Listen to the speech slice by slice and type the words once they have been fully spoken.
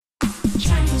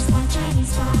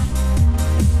Chinese Pod.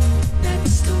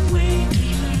 That's the way to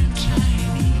learn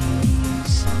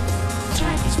Chinese.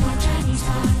 Chinese Pod, Chinese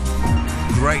Pod.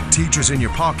 Great teachers in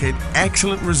your pocket,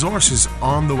 excellent resources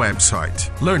on the website.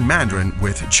 Learn Mandarin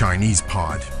with Chinese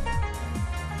Pod.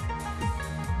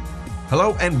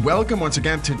 Hello and welcome once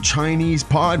again to Chinese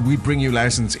Pod. We bring you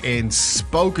lessons in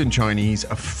spoken Chinese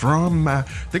from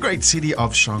the great city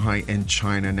of Shanghai in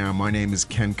China. Now, my name is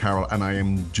Ken Carroll and I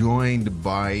am joined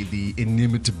by the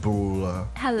inimitable...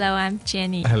 Hello, I'm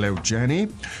Jenny. Hello, Jenny.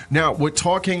 Now, we're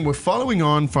following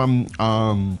on from...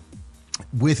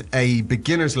 with a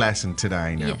beginner's lesson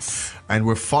today now. Yes. And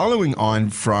we're following on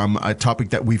from a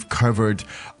topic that we've covered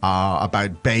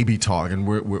about baby talk. And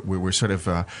we're sort of...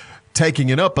 taking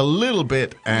it up a little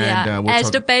bit, and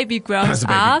as the baby grows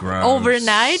up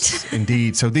overnight.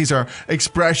 Indeed. So these are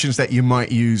expressions that you might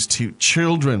use to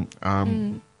children.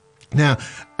 Now,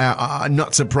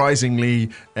 not surprisingly,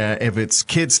 if it's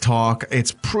kids talk,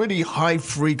 it's pretty high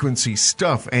frequency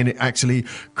stuff, and it actually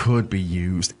could be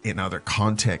used in other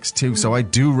contexts too. So I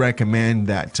do recommend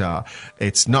that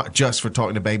it's not just for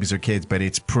talking to babies or kids, but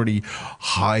it's pretty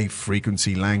high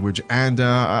frequency language, and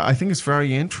I think it's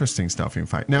very interesting stuff, in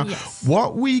fact. Now,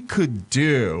 what we could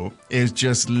do is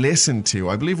just listen to,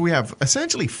 I believe we have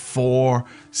essentially 4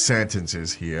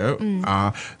 sentences here.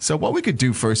 So what we could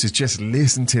do first is just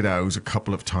listen to those a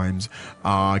couple of times,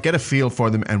 get a feel for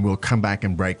them, and we'll come back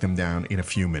and break them down in a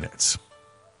few minutes.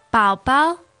 宝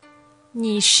宝，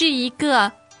你是一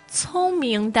个聪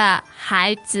明的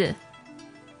孩子。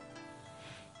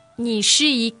你是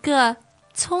一个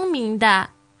聪明的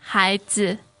孩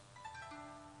子。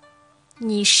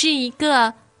你是一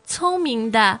个聪明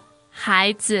的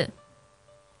孩子。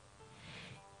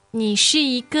你是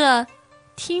一个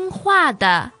听话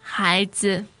的孩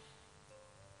子。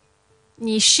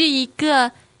你是一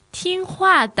个听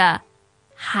话的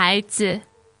孩子。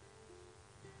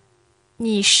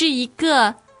你是一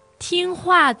个听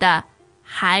话的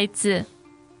孩子。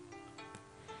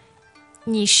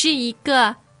你是一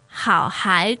个好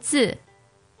孩子。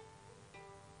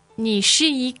你是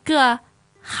一个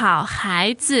好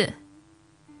孩子。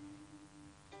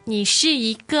你是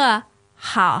一个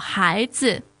好孩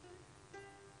子。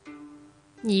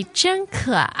你真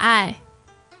可爱。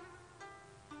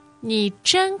你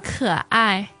真可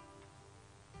爱。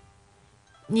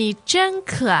你真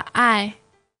可爱。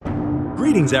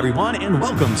 Greetings, everyone, and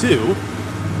welcome to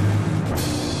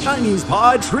Chinese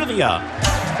Pod Trivia.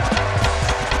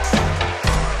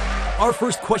 Our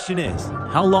first question is,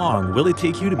 how long will it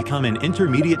take you to become an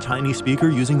intermediate Chinese speaker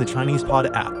using the Chinese Pod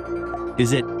app?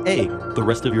 Is it A, the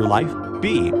rest of your life?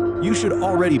 B, you should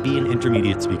already be an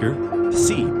intermediate speaker?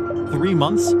 C, 3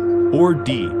 months? Or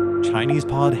D, Chinese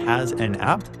Pod has an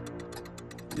app?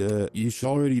 You should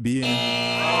already be in.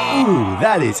 Ooh,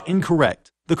 that is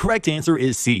incorrect. The correct answer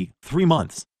is C, 3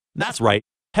 months. That's right.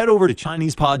 Head over to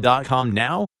ChinesePod.com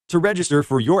now to register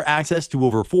for your access to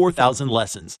over 4,000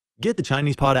 lessons. Get the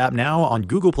Chinese Pod app now on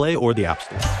Google Play or the App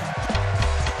Store.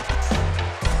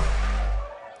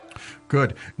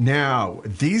 Good. Now,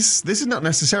 this is not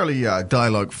necessarily a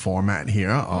dialogue format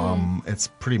here. It's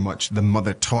pretty much the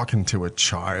mother talking to a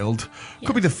child.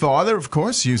 Could be the father, of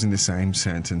course, using the same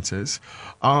sentences.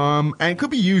 And it could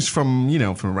be used from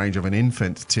a range of an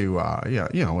infant to, I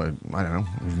don't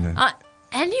know.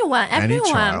 Anyone, everyone,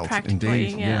 child,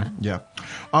 practically. Indeed. Yeah.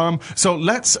 So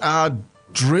let's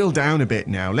drill down a bit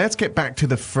now. Let's get back to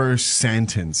the first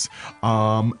sentence,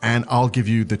 and I'll give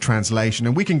you the translation,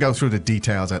 and we can go through the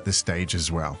details at this stage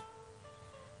as well.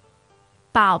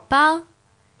 宝宝，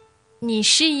你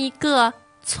是一个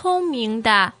聪明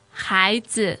的孩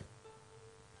子。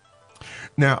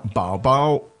 Now, 宝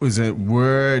宝 was a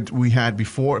word we had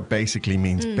before. It basically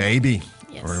means baby,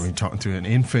 Yes. or we're talking to an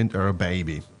infant or a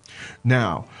baby.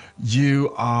 Now,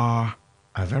 you are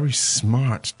a very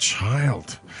smart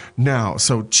child. Now,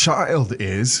 so child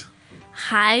is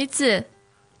孩子，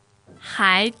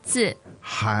孩子，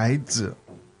孩子,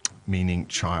 meaning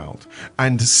child.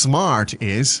 And smart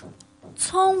is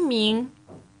聪明，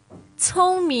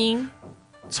聪明。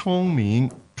聪明,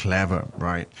 clever,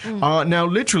 right? Now,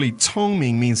 literally, 聪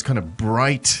明 means kind of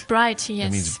bright. Bright, yes.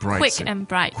 It means bright. Quick So and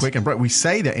bright. Quick and bright. We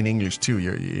say that in English too.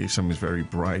 Someone's very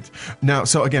bright. Now,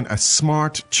 so again, a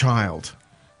smart child.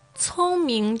 聪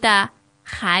明的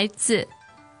孩子，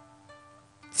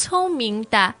聪明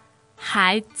的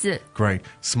孩子。 Great.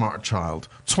 Smart child.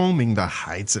 聪明的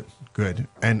孩子. Good.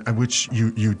 And which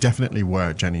you definitely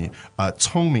were, Jenny.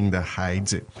 聪明的孩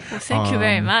子. Well, thank you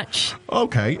very much.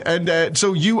 Okay. And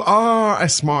so you are a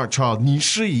smart child. 你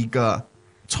是一个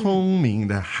聪明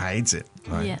的孩子.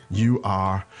 Right? Yeah. You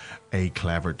are a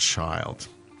clever child.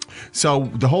 So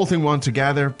the whole thing one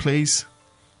together, please.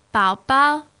 宝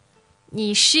宝，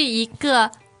你是一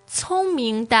个聪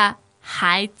明的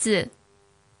孩子。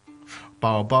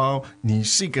宝宝，你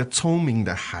是个聪明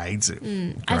的孩子。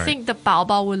I Right. think the 宝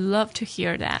宝 would love to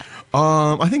hear that.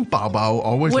 I think 宝宝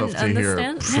always Wouldn't love to hear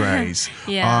understand. praise.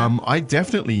 Yeah. I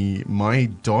definitely, my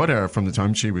daughter, from the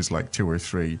time she was like 2 or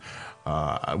 3,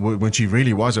 when she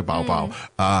really was a 宝宝,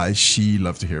 she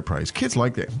loved to hear praise. Kids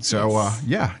like that. So, Yes.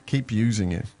 yeah, keep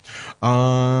using it.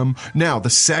 Now, the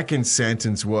second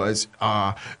sentence was,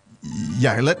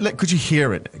 could you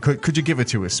hear it? Could you give it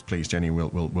to us, please, Jenny?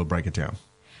 We'll break it down.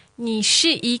 你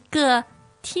是一个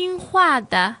听话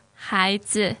的孩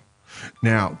子。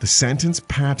 Now, the sentence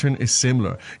pattern is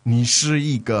similar. 你是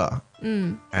一个,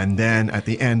 and then at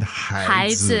the end, 孩子, 孩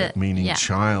子, meaning yeah.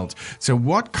 child. So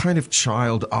what kind of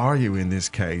child are you in this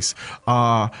case?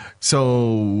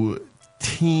 So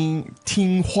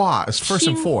听话 is first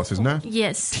and 听- fourth, isn't it?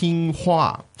 Yes. 听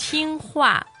话. 听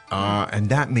话。 And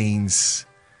that means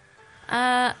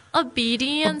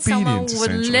Obedient. Someone Obedience,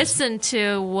 would essentially. listen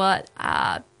to what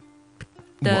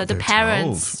What the they're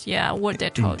parents, what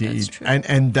they're told. That's Indeed. true.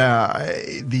 And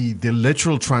the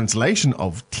literal translation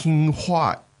of 听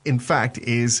话, in fact,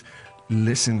 is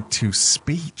listen to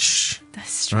speech.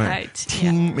 That's right.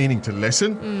 听 meaning to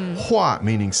listen, 话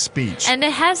meaning speech. And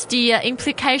it has the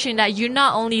implication that you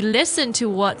not only listen to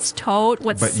what's told,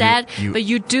 what's But you- said, you- but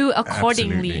you do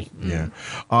accordingly. Absolutely,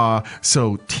 yeah.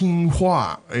 So 听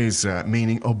话 is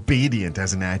meaning obedient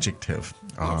as an adjective.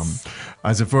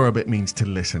 As a verb, it means to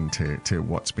listen to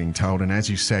what's being told. And as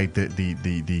you say,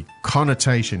 the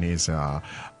connotation is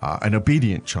an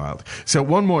obedient child. So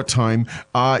one more time,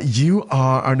 you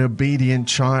are an obedient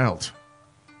child.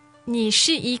 你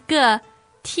是一个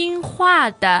听话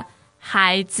的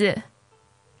孩子。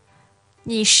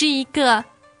你是一个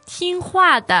听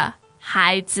话的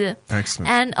孩子。 Excellent.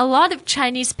 And a lot of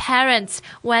Chinese parents,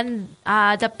 when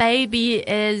the baby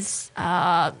is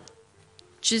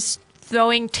just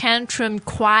throwing tantrum,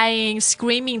 crying,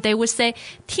 screaming, they would say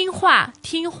听话,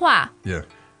听话. Yeah.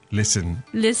 Listen.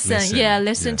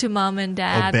 Listen to mom and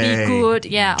dad. Obey. Be good,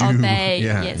 Do. obey.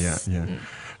 Yeah, Yes. yeah.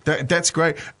 That's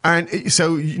great. And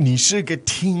so 你是个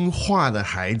听话的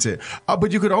孩子.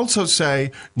 But you could also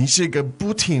say 你是个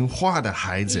不听话的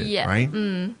孩子, Yeah. right?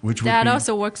 Which would That be,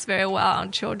 also works very well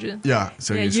on children. yeah.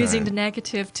 So you're using saying- the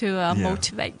negative to Yeah,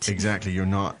 motivate. Exactly. You're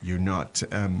not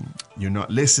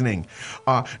listening.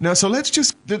 Now, so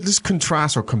let's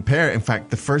contrast or compare, in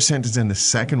fact, the first sentence and the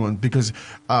second one, because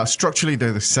structurally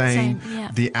they're the same. Same,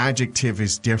 yeah. The adjective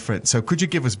is different. So could you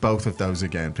give us both of those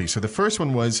again, please? So the first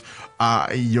one was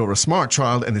you're a smart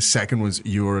child, and the second was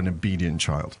you're an obedient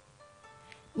child.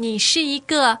 你是一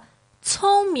个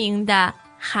聪明的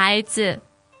孩子。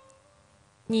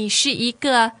你是一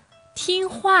个听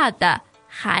话的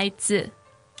孩子。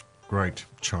 Great.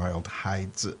 Child, 孩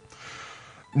子.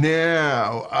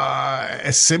 Now,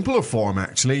 a simpler form,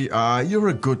 actually. You're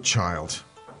a good child.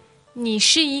 你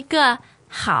是一个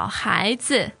好孩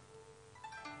子。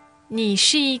你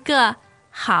是一个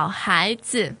好孩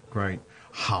子。 Great.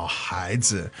 好孩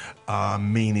子,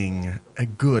 meaning a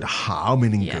good. 好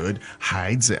meaning Yeah. good.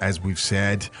 孩子, as we've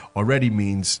said, already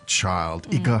means child.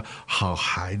 一个好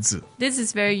孩子. This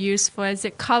is very useful as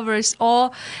it covers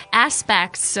all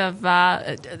aspects of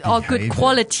all good Behavior.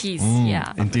 qualities. Of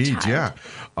a Indeed, child.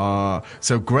 yeah.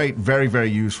 So great, very, very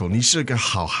useful. 你是个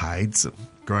好孩子.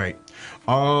 Great.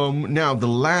 Now, the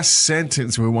last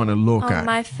sentence we want to look Oh, at.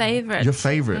 my favorite. Your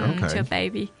favorite, okay. To a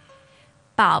baby.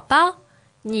 宝宝，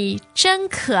你真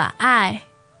可爱。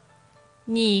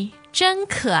你真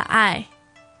可爱。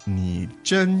你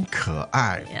真可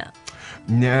爱. Yeah.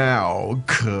 Now,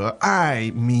 可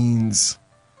爱 means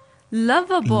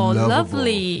Lovable, Lovable.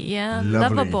 lovely. Yeah,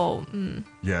 Lovely. lovable.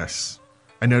 yes.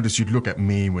 I noticed you'd look at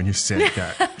me when you said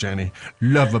that, Jenny.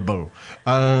 Lovable.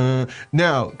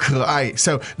 Now, 可愛.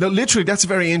 So, no, literally, that's a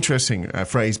very interesting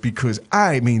phrase because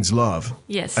愛 means love.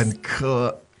 Yes. And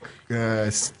可,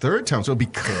 third time, so it'll be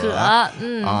可,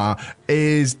 可,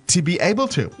 is to be able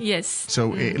to. Yes.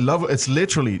 So love, it's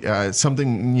literally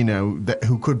something, that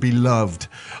who could be loved.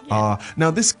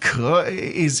 Now, this 可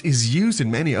is used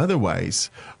in many other ways.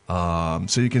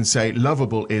 So you can say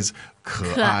lovable is 可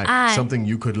愛, 可愛. something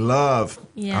you could love.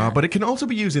 Yeah. But it can also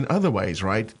be used in other ways,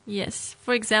 right? Yes.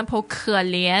 For example, 可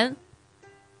怜。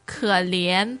可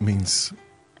怜。 Means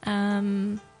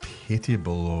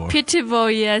pitiable or... Pitiable,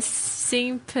 yes.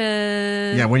 Simple.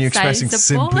 Yeah, when you're expressing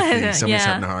sympathy, somebody's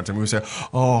having a hard time. We say,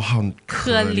 oh, how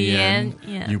可怜, 可怜,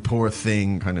 yeah. you poor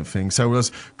thing, kind of thing. So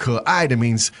whereas 可愛 that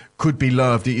means could be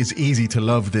loved. It's easy to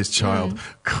love this child.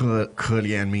 可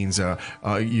怜 means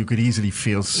you could easily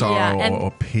feel sorrow and-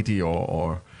 or pity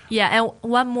or Yeah, and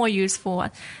one more useful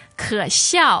one. 可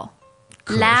笑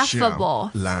laughable,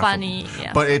 funny.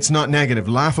 Yeah. But it's not negative.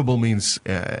 Laughable means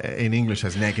in English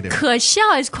has negative. 可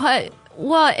笑 is quite,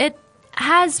 well, it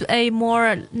has a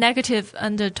more negative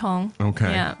undertone.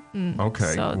 Okay. Yeah.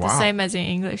 Okay. So the Wow. same as in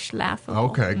English, laughable.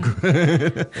 Okay,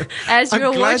 good. As you're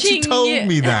I'm glad watching, you told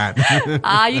me that.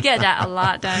 You get that a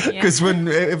lot, don't you? Because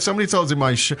if somebody tells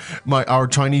me our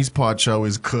Chinese pod show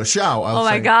is 可笑, I'll Oh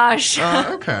my say, gosh.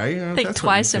 okay. Think that's what you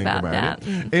twice think about it. that.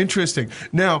 Interesting.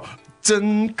 Now,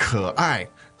 真可爱.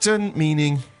 真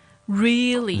meaning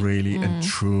Really, really and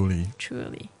truly.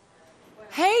 truly.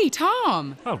 Hey,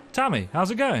 Tom. Oh, Tammy,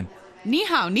 how's it going? Ni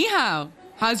hao, ni hao.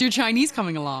 How's your Chinese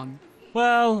coming along?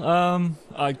 Well,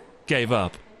 I gave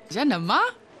up. 真的吗?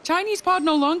 Chinese pod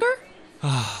no longer?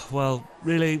 Well,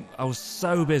 really, I was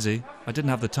so busy, I didn't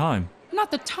have the time.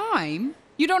 Not the time.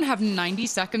 You don't have 90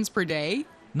 seconds per day?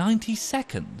 90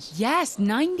 seconds? Yes,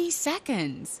 90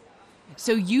 seconds.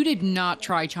 So you did not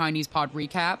try Chinese Pod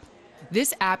Recap?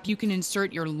 This app, you can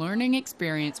insert your learning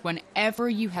experience whenever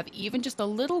you have even just a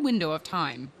little window of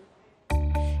time.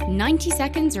 90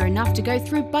 seconds are enough to go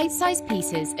through bite-sized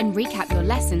pieces and recap your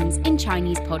lessons in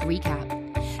Chinese Pod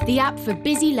Recap, the app for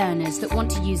busy learners that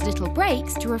want to use little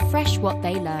breaks to refresh what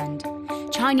they learned.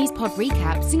 Chinese Pod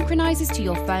Recap synchronizes to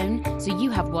your phone so you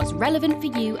have what's relevant for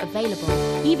you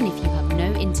available even if you have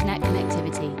no internet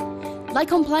connectivity,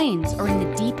 like on planes or in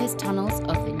the deepest tunnels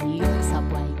of the new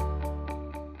subway.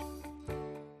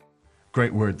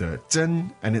 Great word there.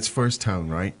 真 and its first tone,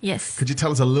 right? Yes. Could you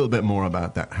tell us a little bit more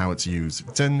about that, how it's used?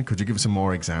 真, could you give us some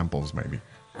more examples maybe?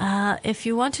 If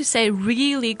you want to say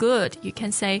really good, you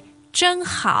can say 真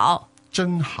好,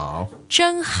真好.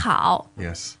 真好.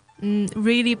 Yes.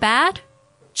 Really bad,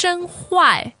 真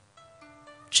坏,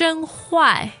真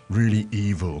坏. Really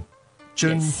evil.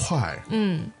 真 Yes. 坏.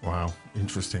 Wow,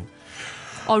 interesting.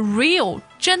 Or real,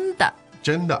 真的,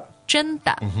真的. 真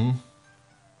的.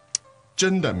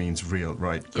 真的 means real,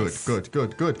 right? Good, Yes.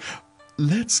 good.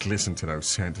 Let's listen to those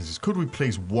sentences. Could we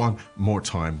please one more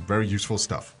time? Very useful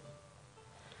stuff.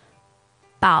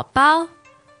 宝宝，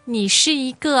你是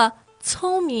一个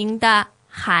聪明的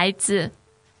孩子。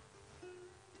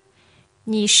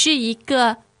你是一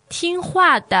个听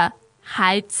话的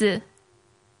孩子。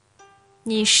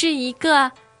你是一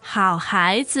个好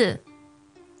孩子。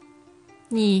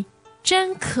你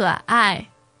真可爱。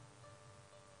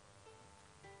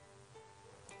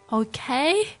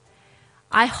Okay.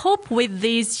 I hope with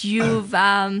this you've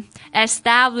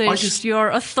established your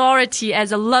authority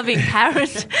as a loving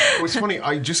parent. Well, it's funny,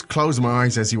 I just closed my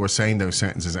eyes as you were saying those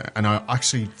sentences, and I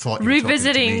actually thought you were talking to me.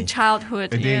 Revisiting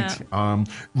childhood. Indeed. Yeah.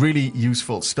 Really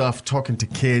useful stuff, talking to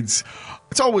kids.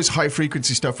 It's always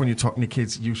high-frequency stuff when you're talking to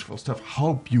kids, useful stuff.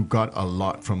 Hope you got a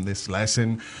lot from this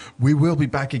lesson. We will be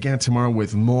back again tomorrow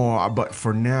with more, but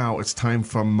for now, it's time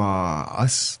from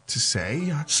us to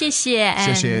say... 谢谢 and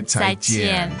谢谢，再见。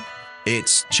再见。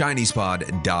 It's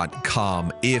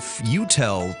ChinesePod.com. If you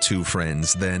tell two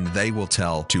friends, then they will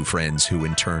tell two friends, who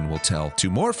in turn will tell two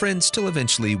more friends, till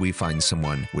eventually we find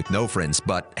someone with no friends.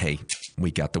 But hey, we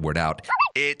got the word out.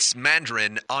 It's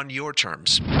Mandarin on your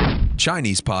terms.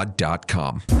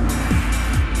 ChinesePod.com.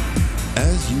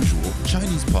 As usual,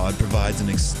 ChinesePod provides an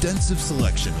extensive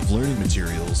selection of learning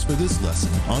materials for this lesson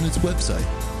on its website,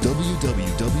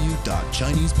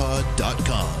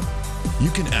 www.chinesepod.com.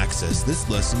 You can access this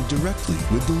lesson directly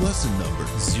with the lesson number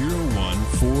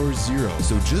 0140.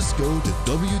 So just go to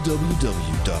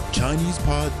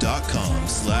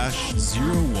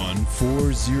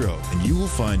www.chinesepod.com/0140 and you will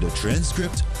find a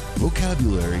transcript,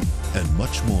 vocabulary, and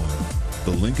much more.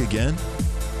 The link again,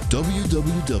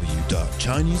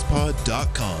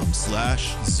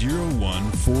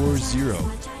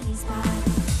 www.chinesepod.com/0140. Chinese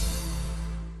Pod.